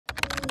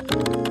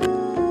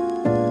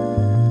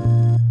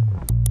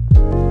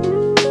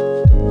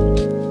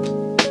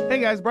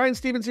guys, Brian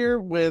Stevens here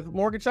with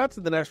Mortgage Shots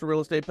at the National Real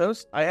Estate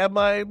Post. I have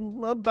my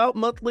about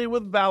monthly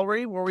with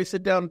Valerie, where we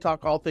sit down and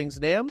talk all things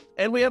NAMB.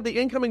 And we have the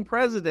incoming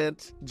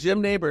president,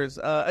 Jim Neighbors,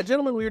 a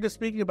gentleman we were just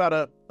speaking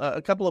about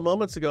a couple of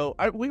moments ago.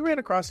 We ran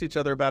across each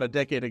other about a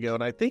decade ago,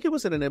 and I think it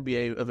was at an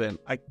MBA event.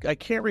 I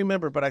can't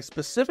remember, but I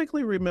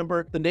specifically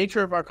remember the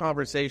nature of our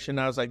conversation.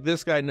 I was like,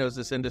 this guy knows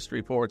this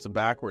industry forwards and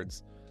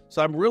backwards.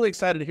 So I'm really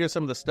excited to hear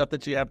some of the stuff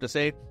that you have to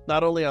say,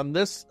 not only on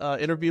this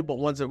interview, but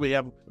ones that we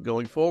have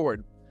going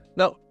forward.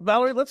 Now,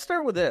 Valerie, let's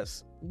start with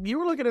this. You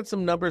were looking at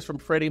some numbers from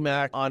Freddie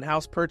Mac on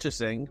house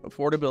purchasing,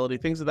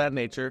 affordability, things of that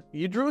nature.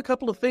 You drew a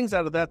couple of things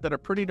out of that are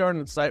pretty darn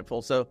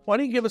insightful. So why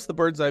don't you give us the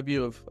bird's eye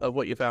view of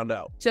what you found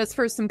out? Just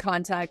for some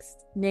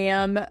context,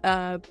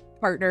 NAMB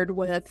partnered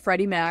with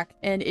Freddie Mac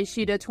and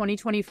issued a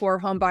 2024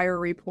 homebuyer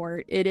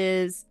report. It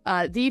is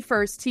the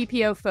first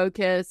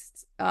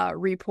TPO-focused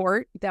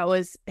report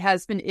that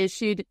has been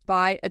issued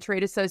by a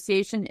trade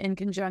association in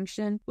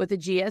conjunction with a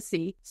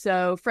GSE.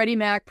 So Freddie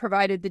Mac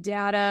provided the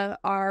data.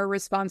 Our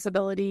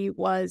responsibility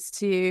was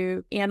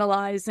to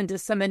analyze and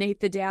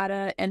disseminate the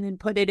data and then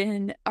put it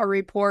in a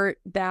report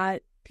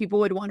that people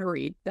would want to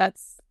read.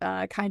 That's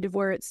kind of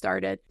where it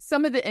started.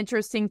 Some of the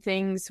interesting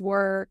things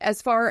were,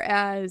 as far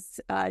as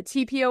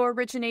TPO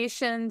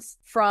originations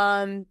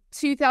from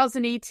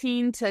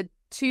 2018 to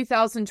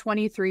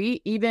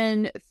 2023,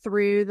 even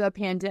through the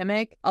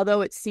pandemic,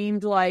 although it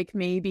seemed like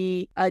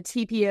maybe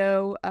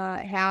TPO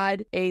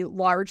had a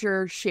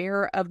larger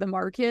share of the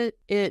market,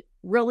 it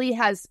really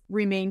has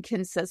remained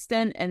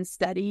consistent and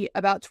steady,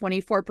 about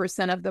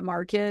 24% of the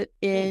market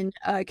in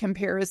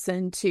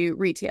comparison to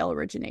retail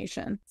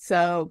origination.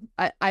 So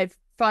I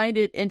find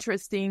it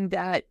interesting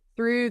that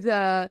through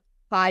the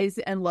highs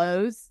and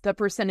lows, the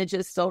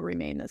percentages still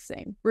remain the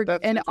same.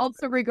 And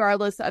also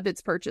regardless of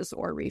its purchase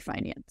or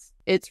refinance,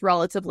 it's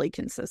relatively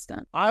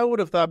consistent. I would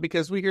have thought,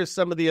 because we hear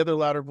some of the other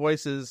louder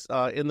voices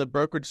in the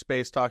brokerage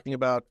space talking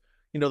about,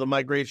 the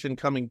migration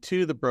coming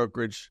to the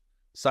brokerage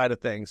side of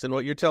things. And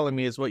what you're telling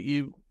me is what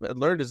you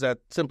learned is that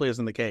simply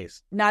isn't the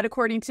case. Not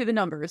according to the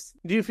numbers.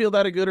 Do you feel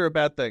that a good or a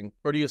bad thing?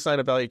 Or do you assign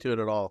a value to it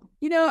at all?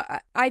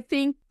 I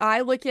think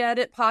I look at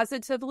it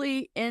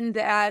positively in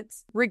that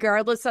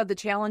regardless of the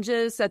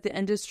challenges that the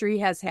industry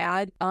has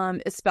had,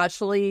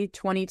 especially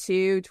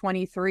 22,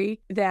 23,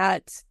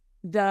 that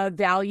the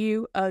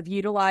value of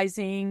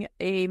utilizing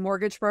a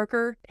mortgage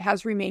broker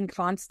has remained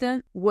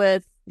constant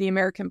with the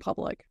American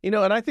public. And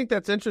I think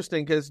that's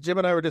interesting because Jim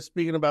and I were just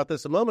speaking about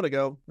this a moment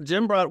ago. We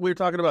were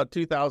talking about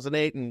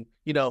 2008 and,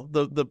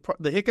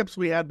 the hiccups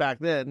we had back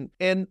then.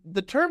 And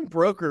the term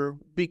broker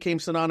became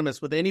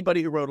synonymous with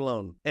anybody who wrote a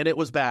loan. And it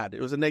was bad.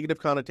 It was a negative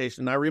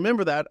connotation. And I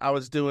remember that. I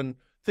was doing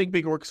Think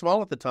Big, Work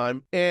Small at the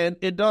time. And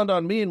it dawned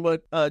on me, and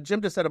what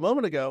Jim just said a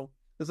moment ago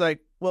is like,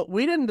 well,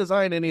 we didn't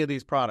design any of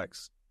these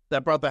products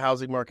that brought the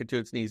housing market to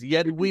its knees.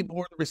 Yet we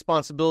bore the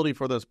responsibility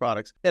for those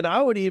products. And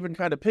I would even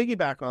kind of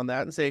piggyback on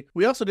that and say,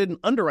 we also didn't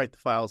underwrite the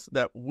files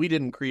that we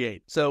didn't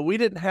create. So we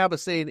didn't have a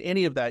say in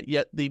any of that.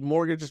 Yet the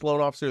mortgage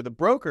loan officer, the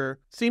broker,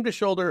 seemed to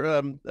shoulder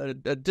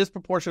a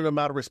disproportionate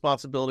amount of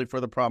responsibility for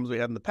the problems we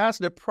had in the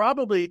past. And it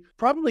probably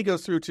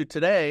goes through to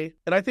today.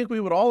 And I think we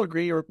would all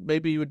agree, or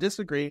maybe you would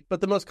disagree, but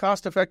the most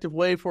cost-effective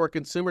way for a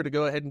consumer to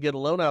go ahead and get a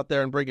loan out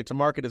there and bring it to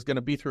market is going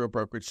to be through a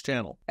brokerage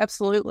channel.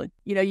 Absolutely.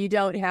 You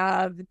don't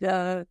have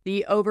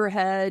the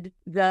overhead,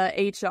 the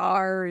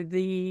HR,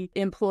 the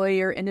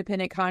employer,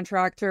 independent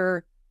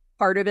contractor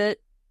part of it.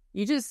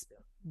 You just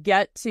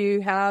get to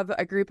have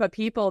a group of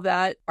people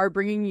that are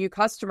bringing you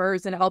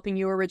customers and helping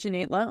you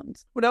originate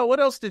loans. Well, now, what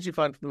else did you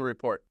find from the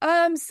report?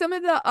 Some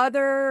of the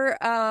other,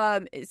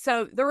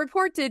 so the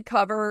report did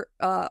cover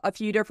a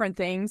few different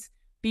things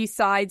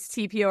besides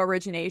TPO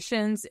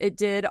originations. It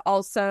did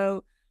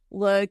also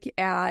look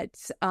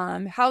at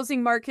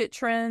housing market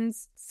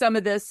trends. Some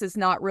of this is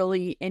not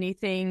really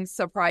anything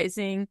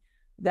surprising,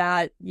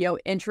 that,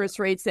 interest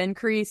rates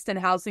increased and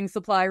housing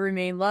supply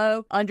remained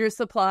low.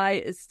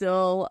 Undersupply is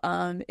still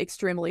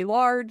extremely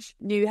large.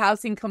 New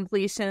housing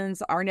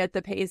completions aren't at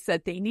the pace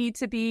that they need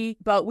to be,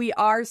 but we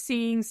are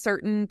seeing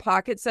certain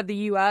pockets of the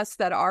U.S.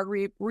 that are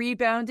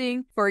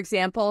rebounding. For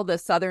example, the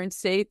southern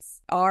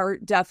states are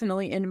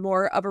definitely in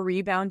more of a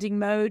rebounding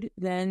mode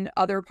than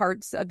other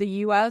parts of the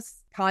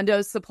U.S.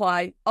 Condo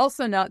supply,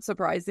 also not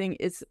surprising,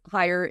 is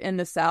higher in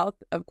the South.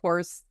 Of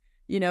course,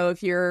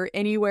 if you're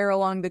anywhere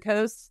along the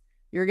coast,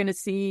 you're going to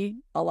see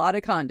a lot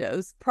of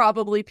condos,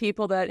 probably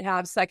people that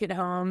have second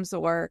homes,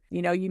 or,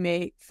 you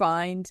may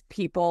find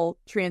people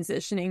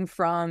transitioning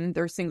from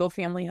their single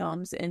family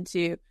homes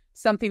into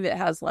something that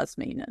has less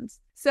maintenance.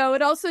 So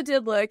it also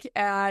did look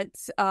at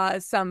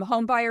some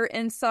homebuyer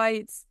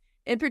insights,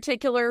 in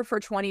particular for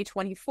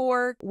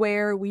 2024,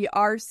 where we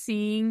are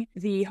seeing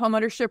the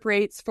homeownership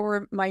rates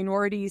for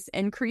minorities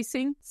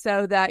increasing.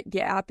 So that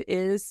gap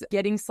is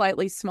getting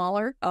slightly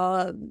smaller.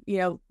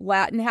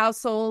 Latin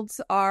households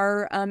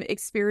are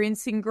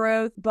experiencing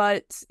growth,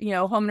 but,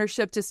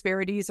 homeownership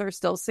disparities are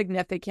still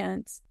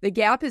significant. The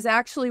gap is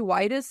actually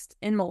widest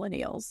in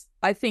millennials.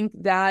 I think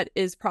that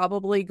is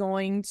probably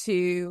going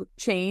to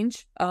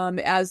change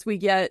as we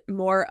get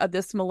more of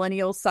this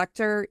millennial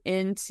sector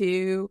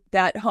into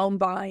that home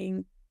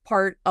buying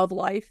part of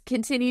life.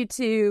 Continue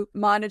to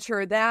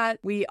monitor that.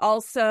 We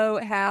also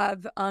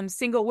have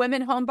single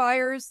women home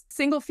buyers.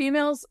 Single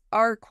females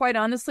are quite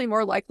honestly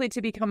more likely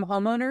to become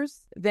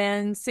homeowners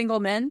than single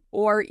men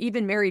or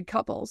even married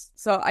couples.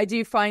 So I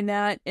do find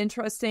that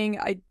interesting.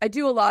 I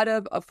do a lot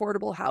of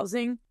affordable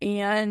housing,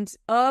 and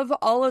of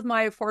all of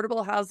my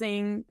affordable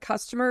housing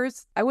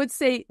customers, I would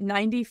say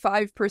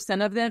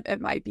 95% of them, it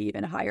might be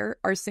even higher,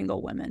 are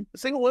single women.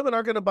 Single women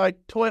aren't going to buy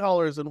toy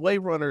haulers and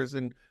wave runners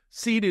and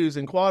Sea-Doos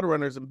and quad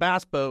runners and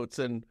bass boats,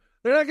 and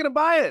they're not going to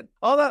buy it.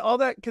 All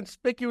that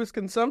conspicuous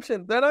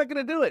consumption, they're not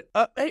going to do it.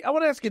 Hey, I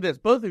want to ask you this.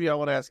 Both of you, I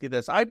want to ask you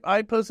this.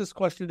 I posed this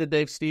question to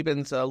Dave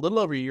Stevens a little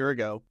over a year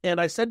ago, and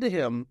I said to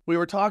him, we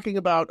were talking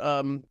about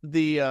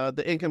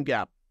the income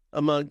gap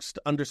amongst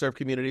underserved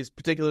communities,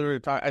 particularly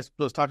I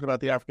was talking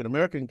about the African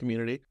American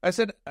community. I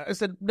said,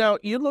 now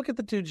you look at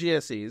the two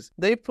GSEs,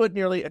 they've put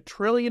nearly $1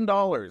 trillion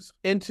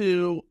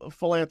into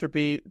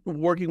philanthropy,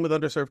 working with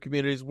underserved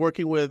communities,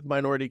 working with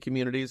minority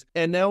communities.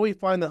 And now we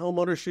find the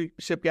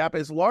homeownership gap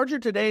is larger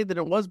today than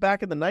it was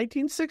back in the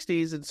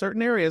 1960s in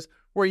certain areas,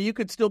 where you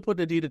could still put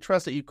in a deed of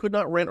trust that you could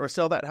not rent or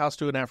sell that house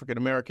to an African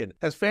American.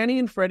 Has Fannie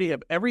and Freddie,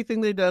 have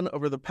everything they've done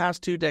over the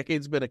past 2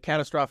 decades been a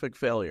catastrophic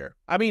failure?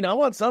 I mean, I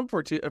want some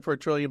for $1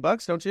 trillion,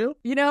 don't you?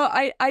 You know,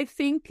 I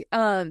think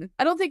I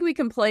don't think we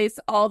can place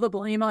all the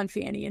blame on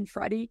Fannie and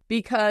Freddie,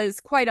 because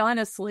quite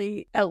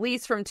honestly, at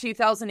least from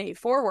 2008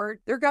 forward,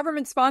 they're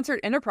government-sponsored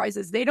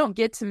enterprises. They don't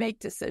get to make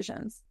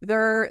decisions.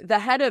 The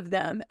head of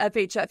them,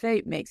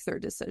 FHFA, makes their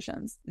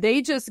decisions.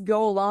 They just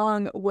go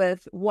along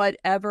with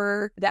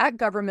whatever that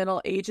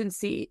governmental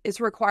agency is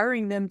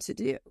requiring them to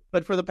do.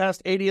 But for the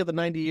past 80 of the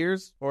 90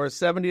 years, or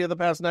 70 of the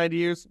past 90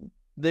 years,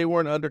 they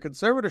weren't under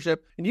conservatorship.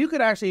 And you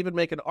could actually even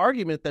make an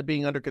argument that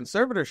being under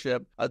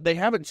conservatorship, they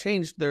haven't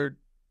changed their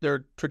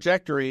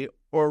trajectory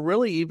or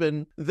really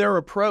even their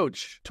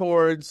approach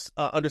towards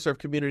underserved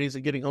communities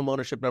and getting home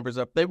ownership numbers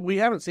up. We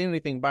haven't seen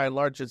anything by and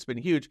large that's been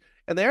huge.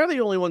 And they are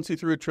the only ones who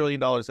threw $1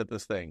 trillion at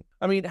this thing.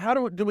 I mean, how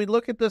do we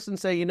look at this and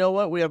say, you know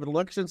what, we have an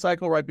election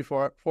cycle right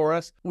before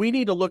us. We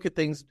need to look at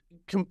things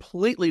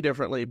completely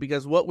differently,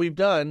 because what we've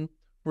done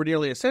for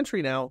nearly a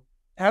century now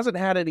hasn't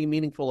had any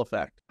meaningful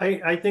effect.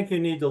 I think you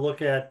need to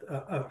look at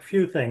a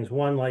few things.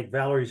 One, like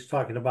Valerie's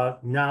talking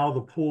about, now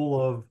the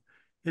pool of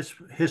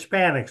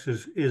Hispanics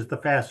is the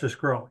fastest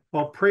growing.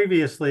 Well,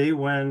 previously,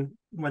 when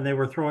they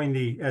were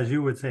throwing as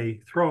you would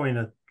say, throwing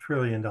 $1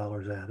 trillion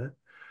at it,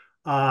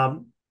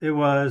 it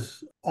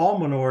was all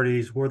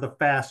minorities were the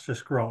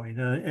fastest growing,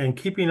 and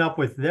keeping up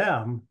with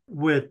them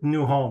with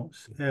new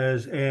homes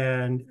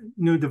and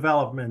new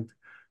development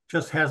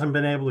just hasn't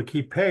been able to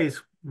keep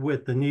pace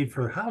with the need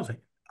for housing.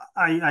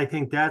 I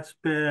think that's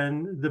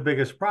been the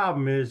biggest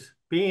problem, is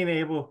being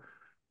able,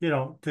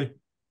 to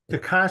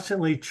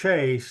constantly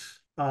chase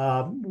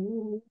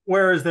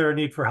where is there a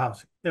need for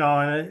housing.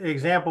 An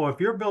example, if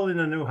you're building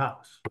a new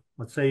house,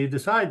 let's say you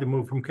decide to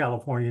move from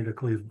California to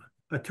Cleveland,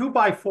 a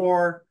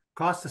 2x4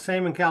 costs the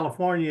same in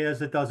California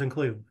as it does in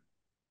Cleveland.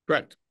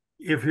 Correct.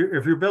 If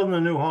you're building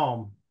a new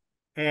home,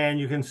 and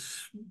you can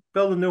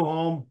build a new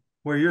home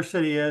where your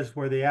city is,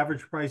 where the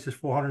average price is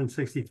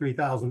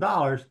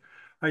 $463,000,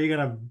 are you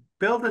going to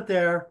build it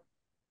there,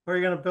 or are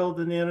you going to build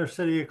in the inner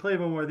city of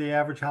Cleveland, where the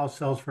average house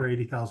sells for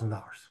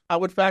 $80,000? I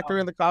would factor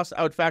in the cost.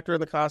 I would factor in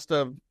the cost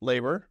of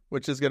labor,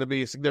 which is going to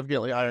be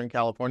significantly higher in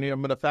California.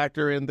 I'm going to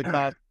factor in the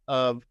cost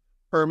of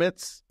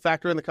permits,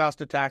 factor in the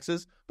cost of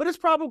taxes. But it's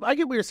probably, I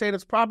get what you're saying,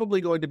 it's probably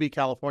going to be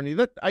California.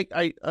 That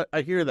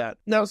I hear that.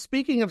 Now,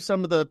 speaking of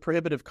some of the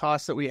prohibitive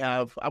costs that we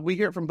have, we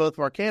hear it from both of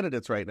our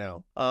candidates right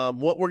now.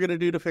 What we're going to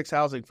do to fix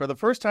housing. For the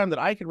first time that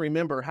I can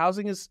remember,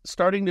 housing is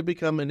starting to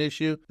become an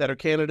issue that our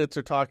candidates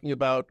are talking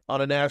about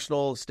on a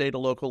national, state,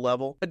 or local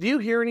level. Do you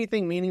hear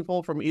anything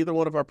meaningful from either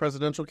one of our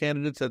presidential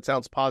candidates that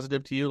sounds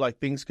positive to you, like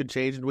things could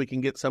change and we can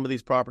get some of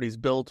these properties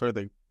built, or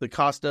the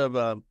cost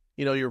of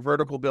your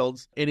vertical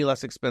builds any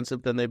less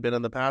expensive than they've been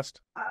in the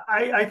past?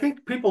 I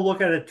think people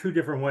look at it two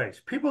different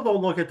ways. People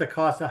don't look at the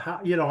cost of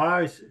how,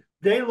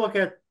 they look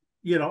at,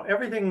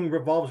 everything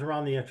revolves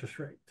around the interest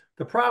rate.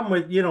 The problem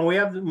with, we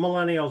have the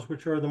millennials,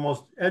 which are the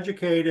most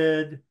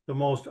educated, the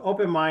most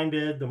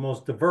open-minded, the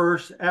most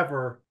diverse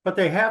ever, but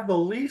they have the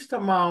least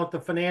amount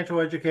of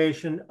financial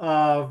education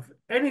of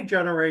any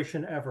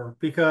generation ever,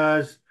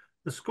 because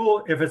the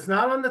school, if it's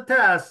not on the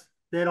test,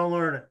 they don't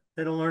learn it.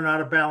 They don't learn how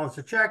to balance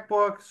a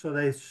checkbook, so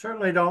they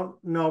certainly don't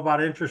know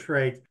about interest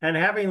rates. And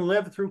having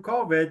lived through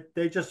COVID,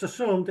 they just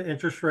assumed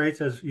interest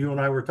rates, as you and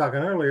I were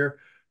talking earlier,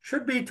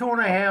 should be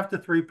 2.5% to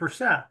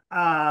 3%.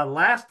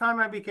 Last time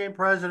I became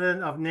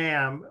president of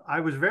NAMB, I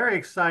was very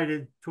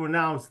excited to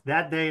announce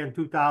that day in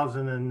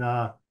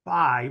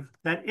 2005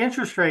 that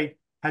interest rate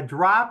had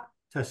dropped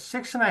to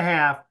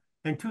 6.5%,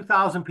 and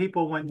 2,000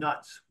 people went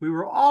nuts. We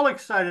were all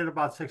excited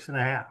about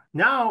 6.5.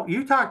 Now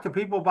you talk to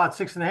people about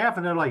 6.5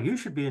 and they're like, you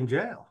should be in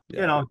jail.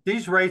 Yeah.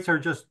 These rates are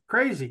just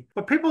crazy.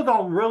 But people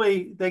don't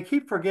really, they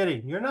keep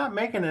forgetting you're not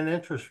making an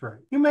interest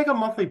rate. You make a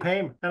monthly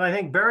payment. And I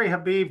think Barry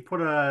Habib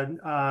put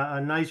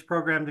a nice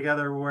program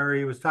together where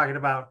he was talking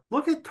about,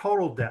 look at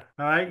total debt.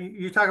 All right.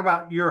 You talk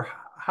about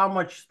how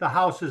much the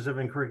houses have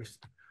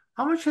increased.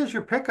 How much has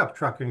your pickup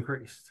truck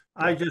increased?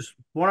 Yeah.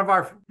 One of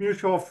our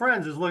mutual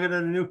friends is looking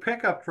at a new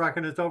pickup truck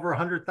and it's over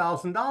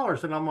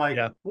 $100,000. And I'm like,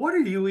 what are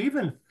you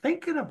even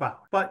thinking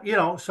about? But,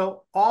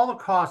 so all the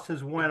costs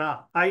has went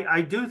up.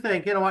 I do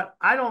think, you know what?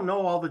 I don't know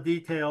all the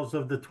details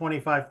of the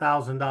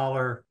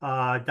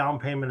 $25,000 down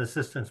payment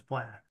assistance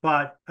plan.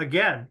 But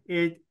again,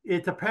 it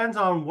depends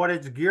on what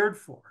it's geared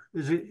for.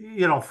 Is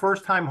it,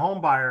 first-time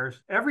home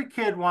buyers, every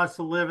kid wants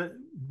to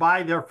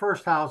buy their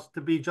first house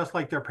to be just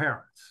like their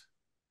parents.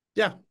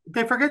 Yeah.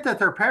 They forget that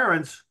their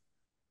parents,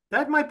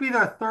 that might be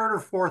their third or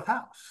fourth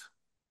house.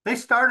 They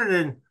started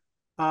in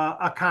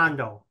a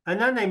condo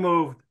and then they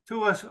moved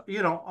to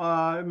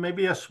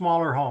maybe a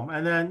smaller home.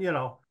 And then,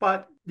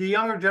 but the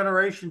younger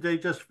generation, they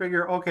just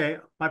figure, okay,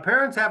 my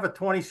parents have a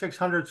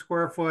 2,600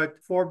 square foot,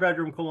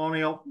 4-bedroom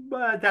colonial,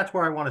 but that's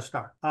where I want to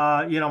start.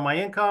 My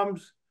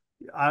incomes,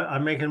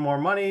 I'm making more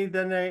money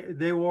than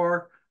they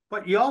were.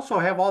 But you also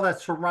have all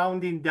that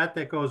surrounding debt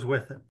that goes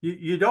with it.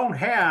 You don't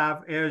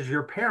have, as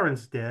your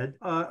parents did,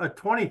 a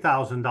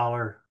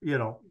 $20,000,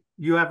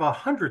 you have a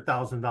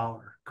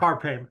 $100,000 car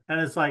payment. And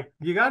it's like,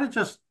 you got to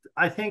just,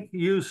 I think,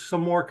 use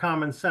some more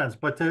common sense.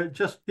 But to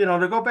just,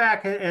 to go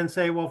back and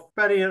say, well,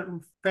 Freddie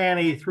and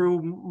Fannie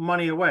threw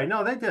money away.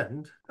 No, they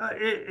didn't.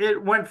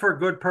 It went for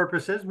good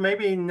purposes.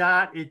 Maybe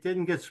not, it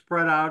didn't get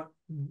spread out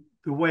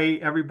the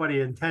way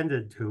everybody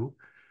intended to.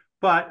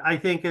 But I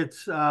think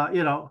it's,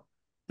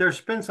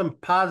 there's been some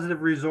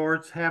positive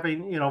resorts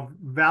having,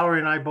 Valerie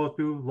and I both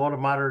do low to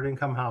moderate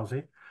income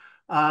housing.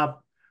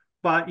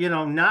 But,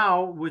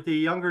 now with the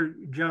younger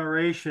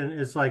generation,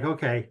 it's like,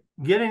 okay,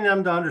 getting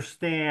them to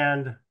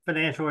understand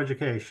financial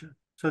education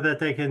so that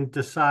they can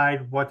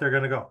decide what they're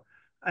going to go.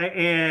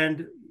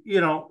 And,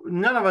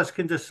 none of us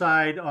can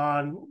decide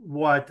on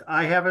what.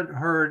 I haven't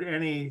heard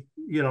any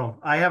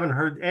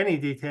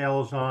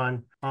details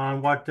on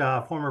what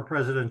former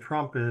President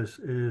Trump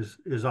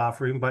is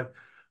offering, but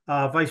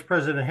Vice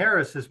President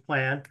Harris's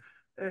plan,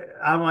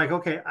 I'm like,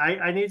 okay,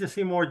 I need to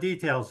see more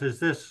details.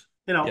 Is this,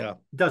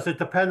 does it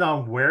depend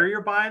on where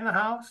you're buying the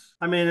house?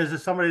 I mean, is it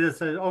somebody that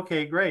says,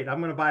 okay, great, I'm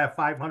going to buy a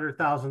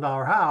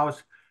 $500,000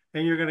 house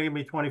and you're going to give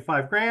me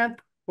 25 grand?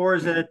 Or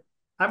is it,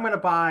 I'm going to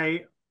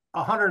buy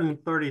a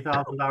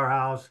 $130,000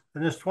 house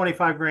and this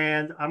 25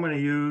 grand I'm going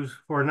to use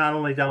for not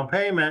only down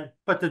payment,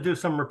 but to do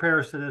some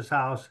repairs to this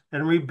house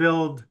and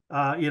rebuild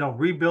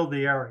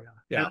the area.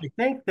 Yeah. And I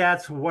think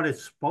that's what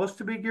it's supposed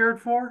to be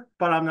geared for,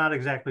 but I'm not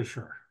exactly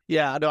sure.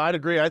 Yeah, no, I'd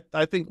agree.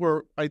 I think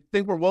we're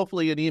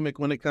woefully anemic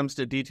when it comes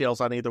to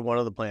details on either one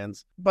of the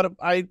plans. But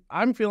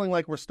I'm feeling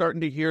like we're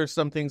starting to hear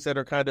some things that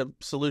are kind of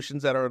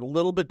solutions that are a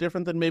little bit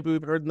different than maybe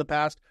we've heard in the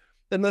past.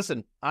 And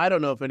listen, I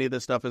don't know if any of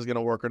this stuff is going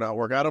to work or not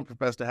work. I don't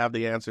profess to have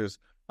the answers.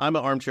 I'm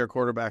an armchair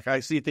quarterback.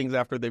 I see things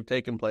after they've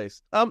taken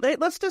place. Hey,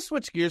 let's just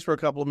switch gears for a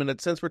couple of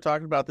minutes since we're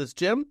talking about this.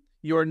 Jim,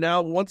 you are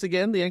now once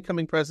again the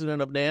incoming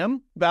president of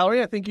NAMB.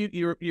 Valerie, I think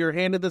you're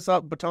handed this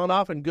baton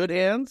off in good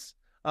hands.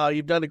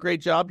 You've done a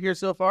great job here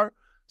so far.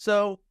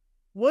 So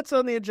what's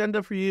on the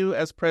agenda for you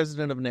as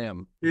president of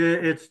NAMB?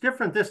 It's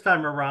different this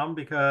time around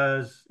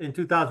because in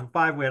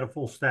 2005, we had a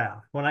full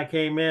staff. When I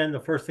came in, the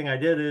first thing I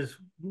did is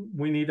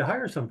we need to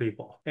hire some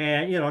people.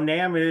 And,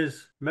 NAMB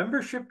is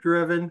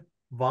membership-driven,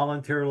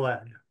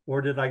 volunteer-led.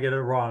 Or did I get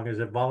it wrong? Is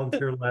it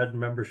volunteer-led,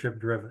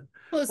 membership-driven?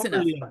 Close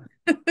enough.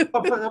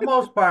 But for the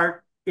most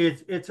part,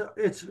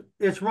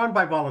 it's run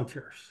by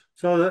volunteers.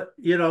 So,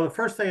 the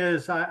first thing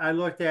is I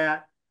looked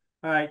at,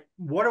 all right,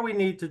 what do we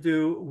need to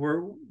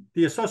do?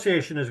 The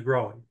association is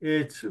growing.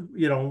 It's,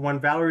 when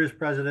Valerie was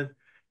president,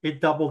 it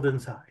doubled in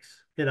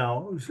size,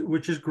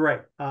 which is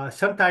great.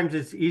 Sometimes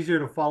it's easier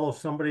to follow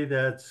somebody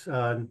that's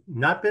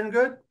not been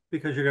good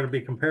because you're going to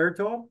be compared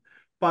to them.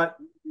 But,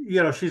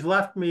 she's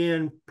left me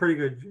in pretty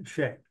good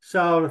shape.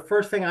 So the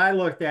first thing I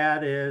looked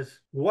at is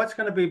what's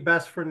going to be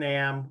best for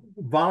NAMB.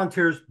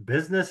 Volunteers,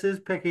 business is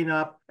picking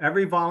up.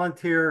 Every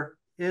volunteer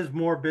is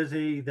more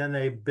busy than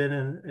they've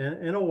been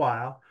in a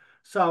while.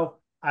 So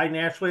I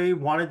naturally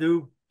wanted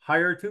to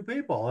hire 2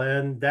 people,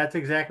 and that's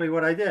exactly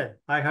what I did.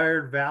 I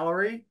hired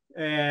Valerie,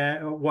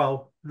 the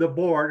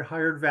board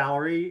hired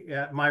Valerie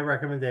at my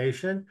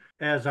recommendation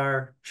as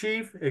our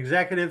chief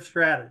executive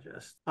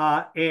strategist.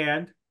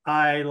 And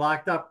I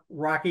locked up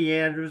Rocky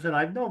Andrews, and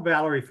I've known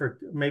Valerie for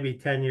maybe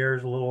 10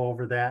 years, a little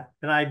over that.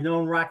 And I've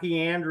known Rocky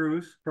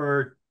Andrews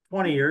for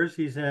 20 years.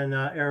 He's in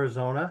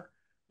Arizona,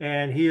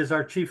 and he is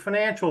our chief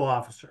financial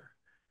officer.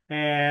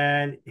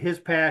 And his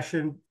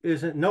passion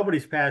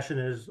nobody's passion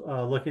is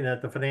looking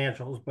at the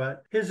financials,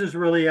 but his is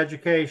really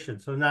education.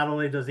 So not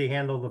only does he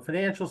handle the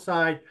financial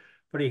side,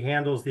 but he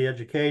handles the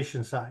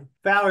education side.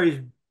 Valerie's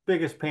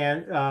biggest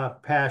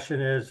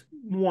passion is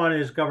one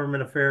is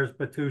government affairs,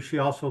 but two, she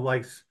also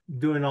likes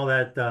doing all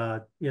that,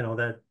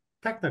 that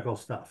technical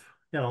stuff,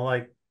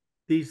 like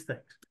these things.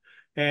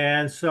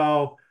 And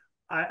so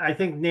I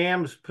think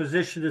NAMB's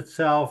positioned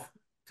itself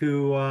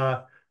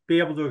to be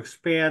able to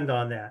expand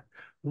on that.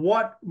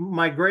 What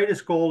my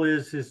greatest goal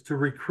is to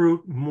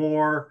recruit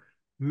more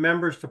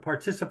members to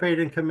participate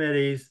in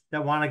committees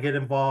that want to get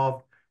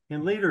involved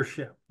in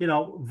leadership.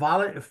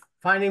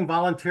 Finding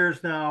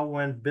volunteers now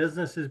when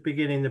business is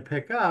beginning to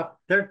pick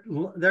up,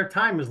 their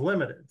time is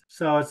limited.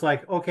 So it's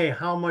like, okay,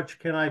 how much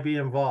can I be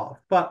involved?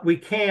 But we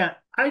can't.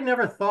 I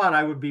never thought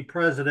I would be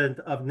president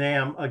of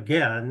NAMB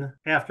again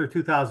after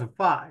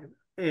 2005.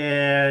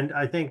 And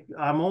I think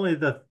I'm only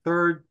the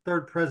third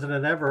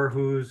president ever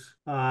who's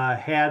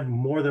had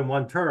more than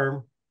one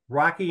term.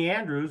 Rocky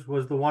Andrews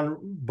was the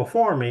one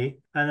before me,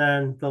 and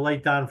then the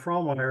late Don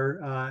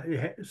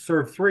Frohmeyer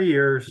served 3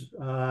 years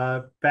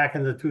back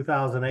in the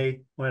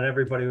 2008 when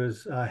everybody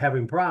was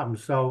having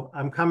problems. So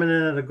I'm coming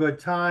in at a good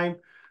time.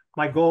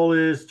 My goal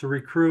is to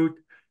recruit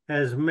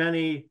as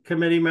many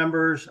committee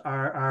members.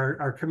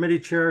 Our committee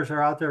chairs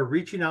are out there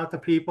reaching out to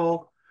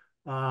people.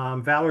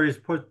 Valerie's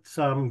put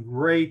some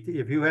great,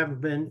 if you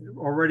haven't been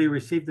already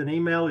received an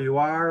email, you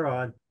are,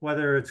 on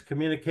whether it's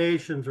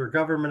communications or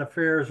government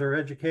affairs or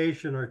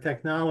education or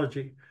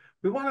technology.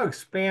 We want to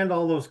expand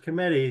all those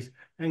committees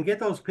and get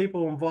those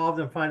people involved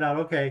and find out,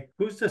 okay,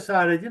 who's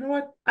decided,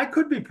 I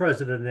could be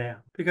president now.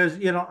 Because,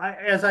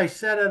 as I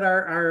said at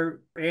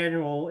our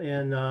annual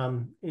in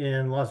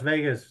Las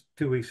Vegas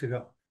 2 weeks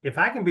ago, if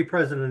I can be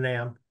president of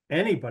NAMB,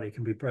 anybody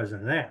can be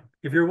president of NAMB.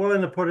 If you're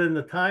willing to put in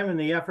the time and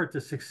the effort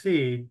to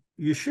succeed,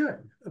 you should.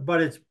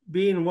 But it's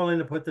being willing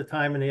to put the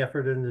time and the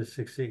effort in to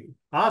succeed.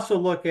 I also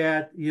look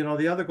at,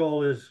 the other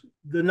goal is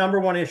the number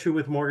one issue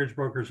with mortgage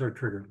brokers are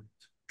trigger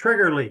leads.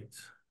 Trigger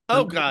leads.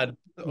 Oh, God.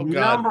 Oh, God.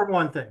 Number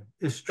one thing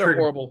is trigger.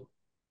 They're horrible.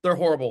 They're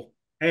horrible.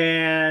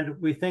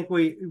 And we think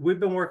we've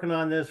been working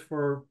on this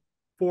for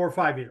 4 or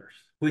 5 years.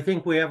 We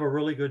think we have a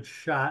really good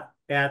shot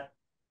at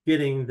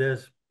getting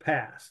this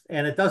passed.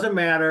 And it doesn't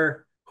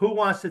matter who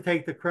wants to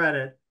take the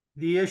credit.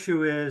 The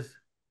issue is,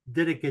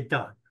 did it get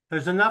done?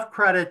 There's enough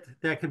credit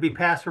that could be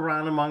passed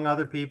around among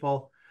other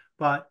people,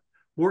 but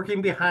working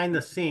behind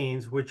the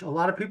scenes, which a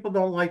lot of people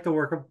don't like to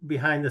work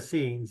behind the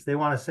scenes. They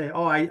want to say,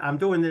 oh, I'm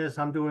doing this,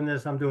 I'm doing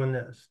this, I'm doing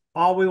this.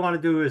 All we want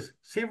to do is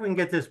see if we can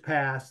get this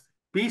passed,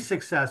 be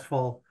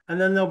successful,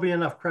 and then there'll be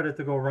enough credit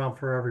to go around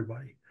for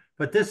everybody.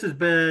 But this has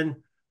been,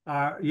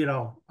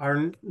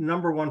 our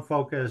number one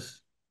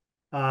focus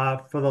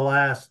for the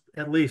last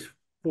at least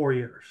 4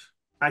 years.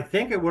 I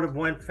think it would have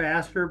went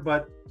faster,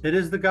 but it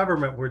is the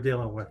government we're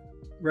dealing with.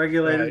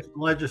 Regulators, right.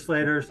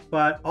 Legislators,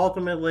 but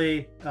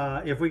ultimately,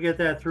 if we get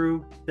that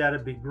through,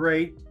 that'd be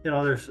great.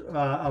 There's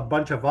a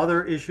bunch of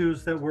other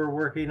issues that we're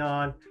working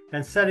on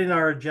and setting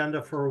our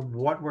agenda for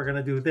what we're going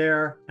to do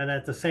there. And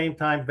at the same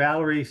time,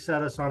 Valerie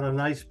set us on a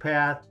nice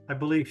path. I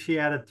believe she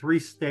added 3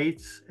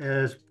 states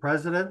as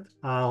president.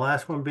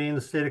 Last one being the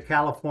state of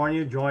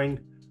California,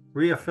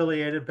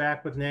 reaffiliated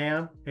back with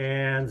NAMB,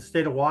 and the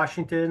state of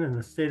Washington and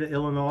the state of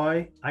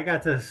Illinois. I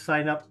got to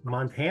sign up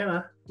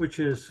Montana, which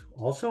is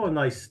also a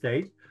nice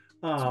state.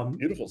 It's a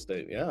beautiful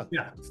state, yeah.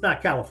 Yeah, it's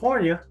not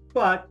California,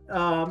 but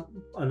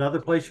another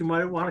place you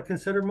might want to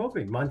consider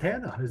moving,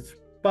 Montana.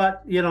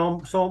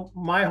 So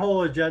my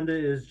whole agenda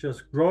is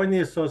just growing the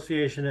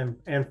association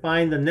and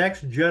find the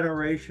next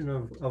generation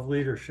of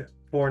leadership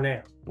for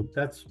NAMB.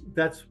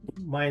 That's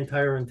my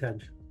entire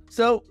intention.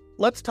 So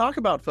let's talk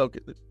about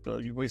focus.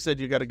 We said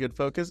you got a good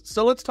focus.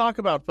 So let's talk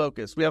about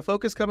focus. We have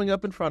focus coming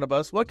up in front of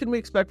us. What can we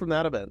expect from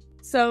that event?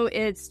 So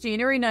it's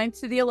January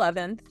 9th to the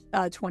 11th,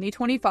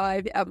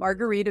 2025 at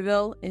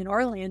Margaritaville in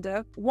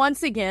Orlando.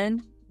 Once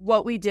again,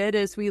 what we did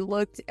is we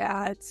looked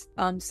at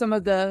some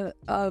of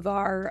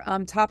our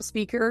top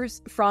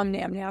speakers from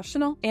NAMB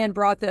National and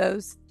brought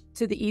those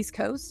to the East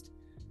Coast.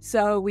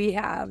 So we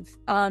have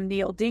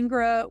Neil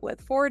Dingra with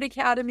Ford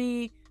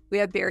Academy. We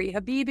have Barry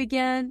Habib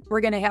again.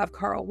 We're going to have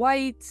Carl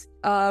White.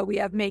 We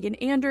have Megan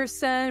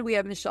Anderson. We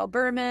have Michelle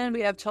Berman. We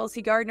have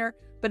Chelsea Gardner.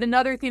 But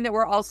another thing that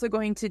we're also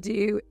going to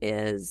do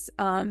is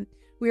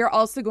we are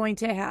also going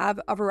to have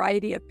a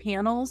variety of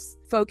panels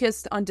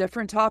focused on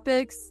different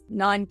topics,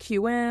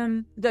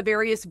 non-QM, the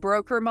various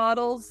broker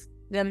models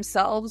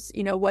themselves,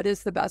 what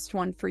is the best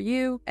one for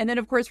you. And then,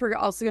 of course, we're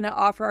also going to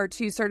offer our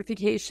 2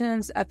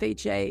 certifications,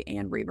 FHA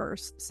and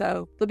reverse.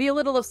 So there'll be a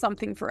little of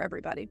something for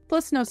everybody,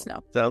 plus no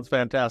snow. Sounds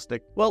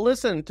fantastic. Well,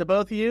 listen, to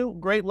both of you,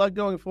 great luck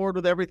going forward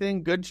with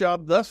everything. Good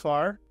job thus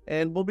far.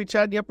 And we'll be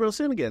chatting you up real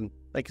soon again.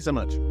 Thank you so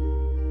much.